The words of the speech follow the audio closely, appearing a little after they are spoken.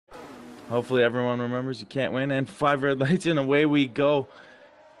Hopefully everyone remembers you can't win. And 5 red lights and away we go.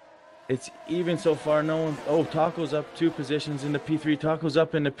 It's even so far. No one. Oh, Taco's up 2 positions into P3. Taco's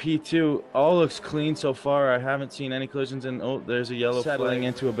up into P2. All looks clean so far. I haven't seen any collisions. And oh, there's a yellow settling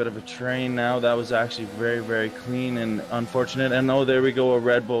into a bit of a train now. That was actually very, very clean and unfortunate. And oh, there we go. A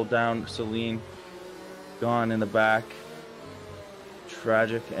Red Bull down. Celine gone in the back.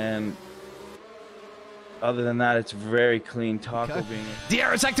 Tragic. And other than that, it's very clean. Taco being.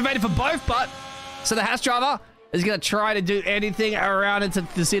 DRS activated for both, but so the Haas driver is going to try to do anything around into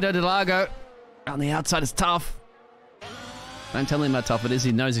Decido del Lago. On the outside, it's tough. Don't tell him how tough it is.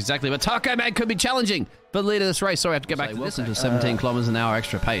 He knows exactly. But Taco Man could be challenging for the lead of this race. Sorry, I have to go back to this. To 17 kilometers an hour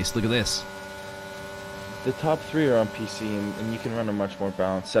extra pace. Look at this. The top 3 are on PC, and you can run a much more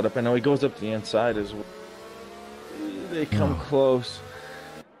balanced setup. I know he goes up to the inside as well. They come close.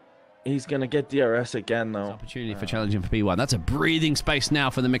 He's going to get DRS again, though. Opportunity for challenging for P1. That's a breathing space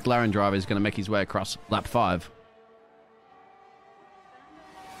now for the McLaren driver. He's going to make his way across lap 5.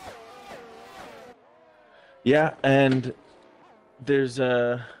 Yeah, and there's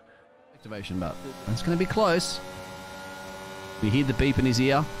a activation, but it's going to be close. We hear the beep in his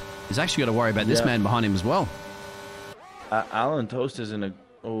ear. He's actually got to worry about this man behind him as well. Alan Toast is in a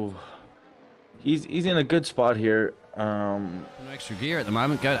he's in a good spot here. No extra gear at the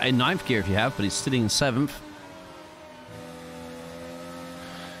moment. Go to a 9th gear if you have, but he's sitting in 7th.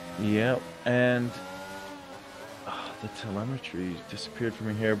 Yeah, and the telemetry disappeared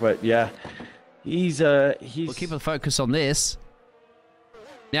from here, but yeah. He's We'll keep a focus on this.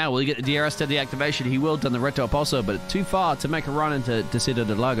 Now, will he get the DRS to deactivation? He will done the Red Top also, but too far to make a run into Decido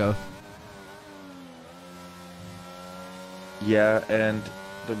del Lago. Yeah, and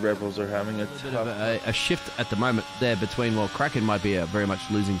the Rebels are having a bit of a shift at the moment there between, well, Kraken might be very much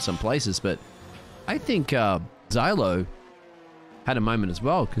losing some places, but I think Zylo had a moment as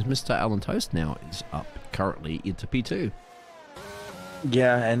well, because Mr. Alan Toast now is up currently into P2.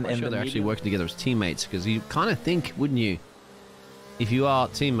 Yeah, and sure they're actually working together as teammates, because you kind of think, wouldn't you, if you are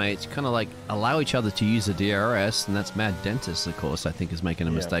teammates, kind of like allow each other to use the DRS, and that's Mad Dentist, of course, I think is making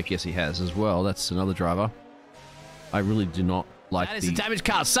a mistake. Yes, he has as well. That's another driver. I really do not like that. That is a damaged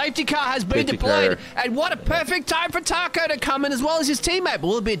car. Safety car has been deployed, and what a perfect time for Taco to come in as well as his teammate. But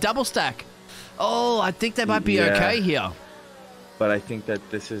will it be a double stack? Oh, I think they might be okay here. But I think that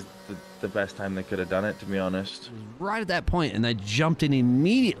this is the best time they could have done it, to be honest. Right at that point, and they jumped in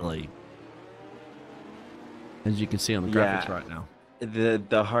immediately. As you can see on the graphics right now.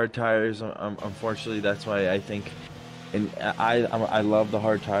 The hard tires, unfortunately, that's why I think, and I love the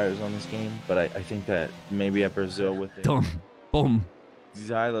hard tires on this game, but I think that maybe at Brazil with it, boom,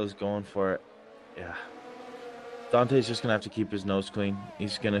 Zylo's going for it. Yeah, Dante's just gonna have to keep his nose clean.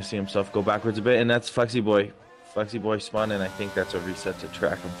 He's gonna see himself go backwards a bit, and that's Flexi Boy. Flexi Boy spun, and I think that's a reset to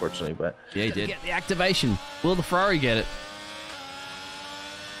track, unfortunately. But yeah, he did get the activation. Will the Ferrari get it?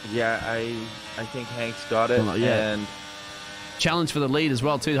 Yeah, I think Hank's got it, and challenge for the lead as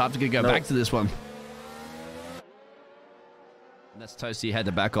well too. I have to go back to this one. And that's Toasty. He had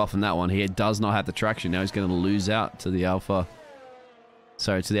to back off on that one. He does not have the traction. Now he's going to lose out to the Alpha.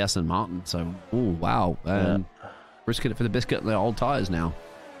 Sorry, to the Aston Martin. So, oh wow, risking it for the biscuit and the old tires now.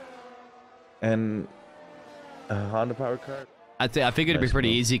 And Honda power car. I figured it'd be pretty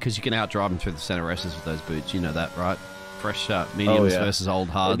easy because you can outdrive them through the center S's with those boots. You know that, right? Fresh mediums versus old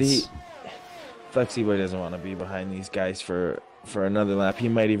hards. Flexi Boy doesn't want to be behind these guys for another lap. He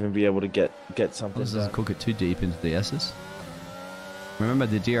might even be able to get something. This doesn't cook it too deep into the S's. Remember,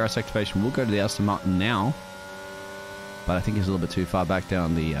 the DRS activation will go to the Aston Martin now, but I think he's a little bit too far back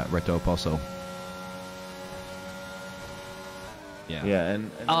down the Reto Pozo. Yeah,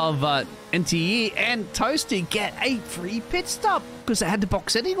 and of NTE and Toasty get a free pit stop because they had to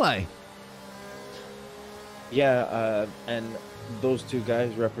box anyway. Yeah, and those two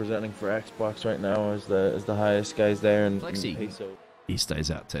guys representing for Xbox right now is the highest guys there, and Flexi, he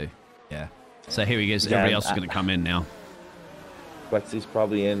stays out too. Yeah. So here he goes. Everybody else is going to come in now. Flexi's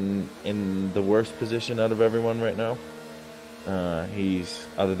probably in the worst position out of everyone right now. He's,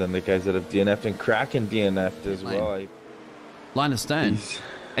 other than the guys that have DNF'd, and Kraken DNF'd as well. Line of stone.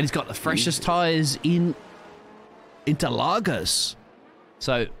 And he's got the freshest tires in Interlagos.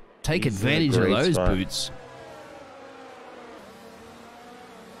 So take advantage of those boots.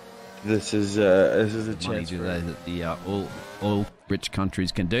 This is a chance that the all rich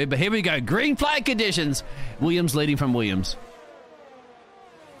countries can do. But here we go. Green flag conditions. Williams leading from Williams.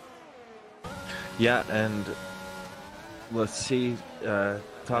 Yeah, and let's see.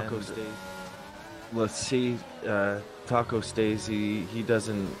 Taco stays. Let's see. Taco stays. He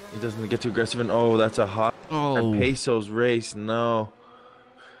doesn't get too aggressive. And oh, that's a hot. And Peso's race. No.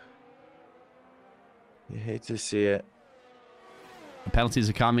 You hate to see it. The penalties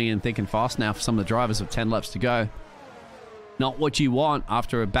are coming in thick and fast now for some of the drivers with 10 laps to go. Not what you want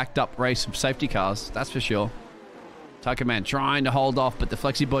after a backed up race of safety cars, that's for sure. Taco Man trying to hold off, but the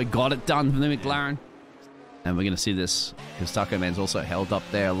Flexi Boy got it done for the McLaren. And we're going to see this because Taco Man's also held up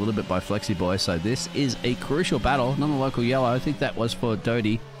there a little bit by Flexi Boy. So this is a crucial battle. Not a local yellow. I think that was for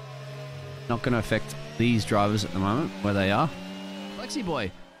Doty. Not going to affect these drivers at the moment where they are. Flexi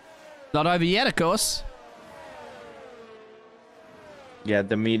Boy. Not over yet, of course. Yeah,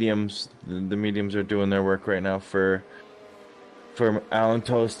 the mediums are doing their work right now for Alan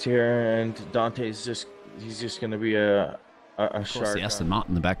Toast here, and Dante's just going to be a shark. The Aston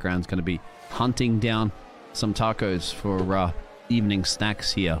Martin in the background is going to be hunting down some tacos for evening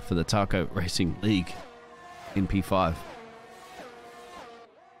snacks here for the Taco Racing League in P5.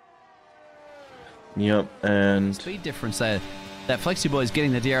 Yep, and speed difference there. That Flexi Boy is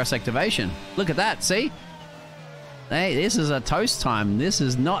getting the DRS activation. Look at that, see? Hey, this is a toast time. This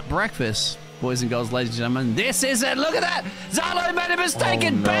is not breakfast, boys and girls, ladies and gentlemen. This is it. Look at that. Zalo made a mistake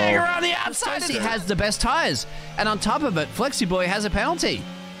and bang around the outside. He has the best tires. And on top of it, Flexi Boy has a penalty.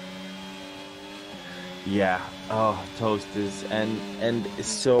 Yeah. Oh, Toast is and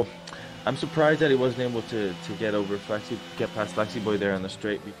so I'm surprised that he wasn't able to get past Flexi Boy there on the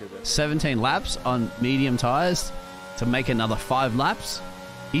straight because 17 laps on medium tires to make another 5 laps.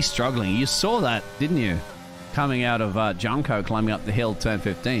 He's struggling. You saw that, didn't you? Coming out of Junco, climbing up the hill, turn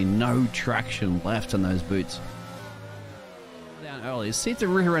 15. No traction left on those boots. Down early. See if the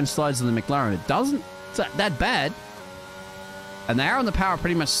rear end slides of the McLaren. It doesn't. It's that bad. And they are on the power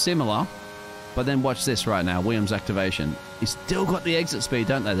pretty much similar. But then watch this right now. Williams activation. He's still got the exit speed,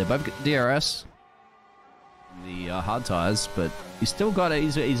 don't they? They both got DRS. The hard tires. But he's still got it.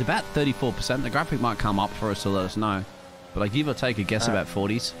 He's about 34%. The graphic might come up for us to let us know. But I give or take a guess about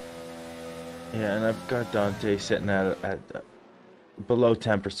 40s. Yeah, and I've got Dante sitting at below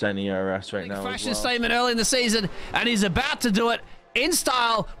 10% ERS right now. Fashion statement early in the season, and he's about to do it in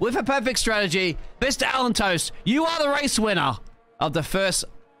style with a perfect strategy. Mr. Alan Toast, you are the race winner of the first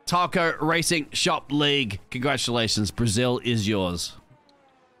Taco Racing Shop League. Congratulations, Brazil is yours.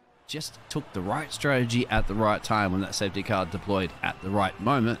 Just took the right strategy at the right time when that safety car deployed at the right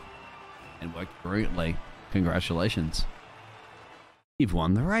moment and worked brilliantly. Congratulations. You've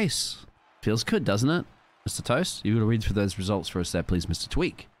won the race. Feels good, doesn't it? Mr. Toast, you got to read through those results for us there, please, Mr.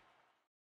 Tweak.